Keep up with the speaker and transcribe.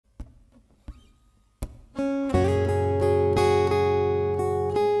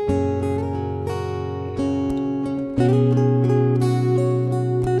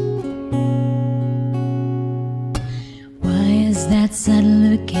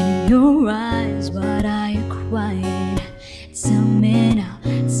in your eyes. What are you crying? Tell me now,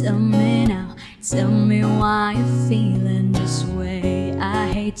 tell me now, tell me why you're feeling this way. I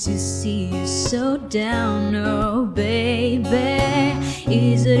hate to see you so down, oh baby.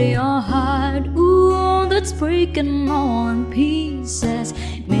 Is it your heart, ooh, that's breaking all in pieces,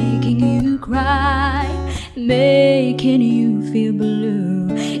 making you cry, making you feel blue?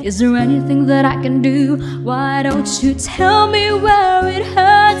 Is there anything that I can do? Why don't you tell me where it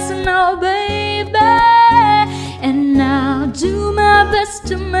hurts now, baby? And I'll do my best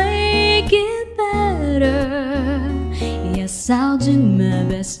to make it better. Yes, I'll do my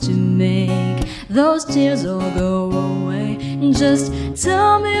best to make those tears all go away. Just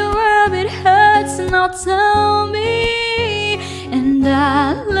tell me where it hurts and I'll tell me. And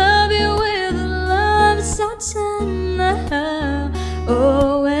I love you with a love so tender.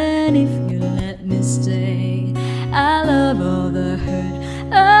 Oh, and if you let me stay, I love all the hurt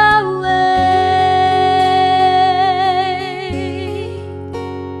away.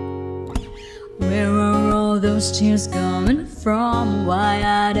 Where are all those tears coming from? Why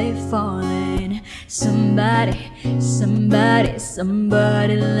are they falling? Somebody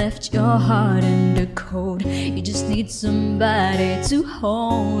left your heart in the cold. You just need somebody to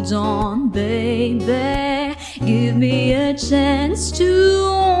hold on, baby. Give me a chance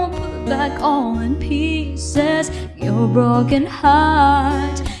to put back all in pieces your broken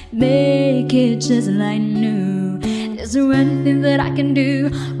heart, make it just like new. Is there anything that I can do?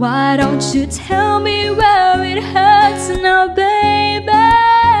 Why don't you tell me where it hurts now, baby?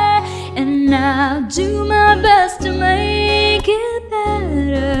 And I'll do my best to make it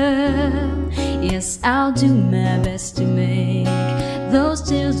better. Yes, I'll do my best to make those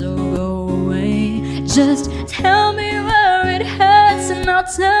tears all go away. Just tell me where it hurts and I'll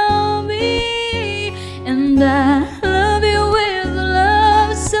tell me. And I love you with a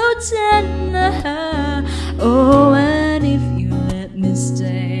love so tender. Oh, and if you let me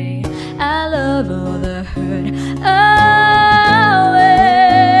stay, I love all the hurt away.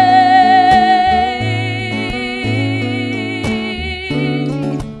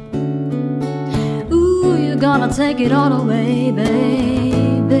 Ooh, you're gonna take it all away,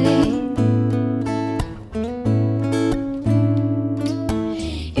 baby.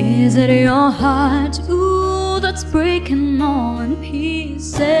 Is it your heart, ooh, that's breaking all in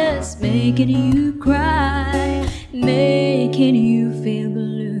pieces, making you cry, making you feel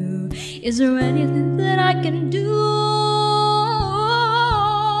blue? Is there anything that I can do?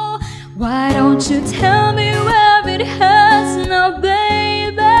 Why don't you tell me where it hurts now,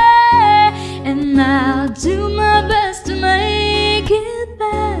 baby? And I'll do my best to make it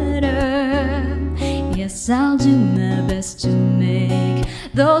better. Yes, I'll do my best to make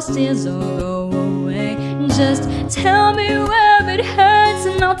those tears all go away. Just tell me where it hurts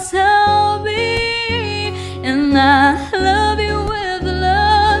and I'll tell me. And I love you with a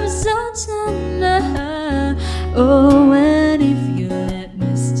love so tender. Oh, and if you let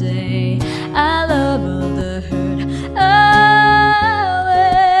me stay, I love all the hurt away.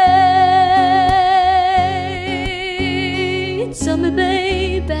 Tell me,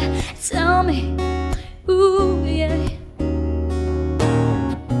 baby, tell me, ooh, yeah.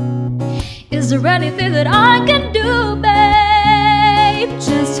 Is there anything that I can do, babe?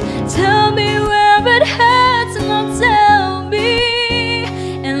 Just tell me where it hurts and I'll tell me.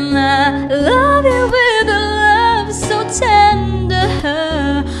 And I love you with a love so tender.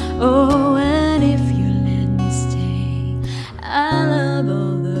 Oh, and if you let me stay, I love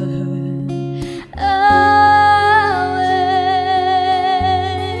all the hurt away.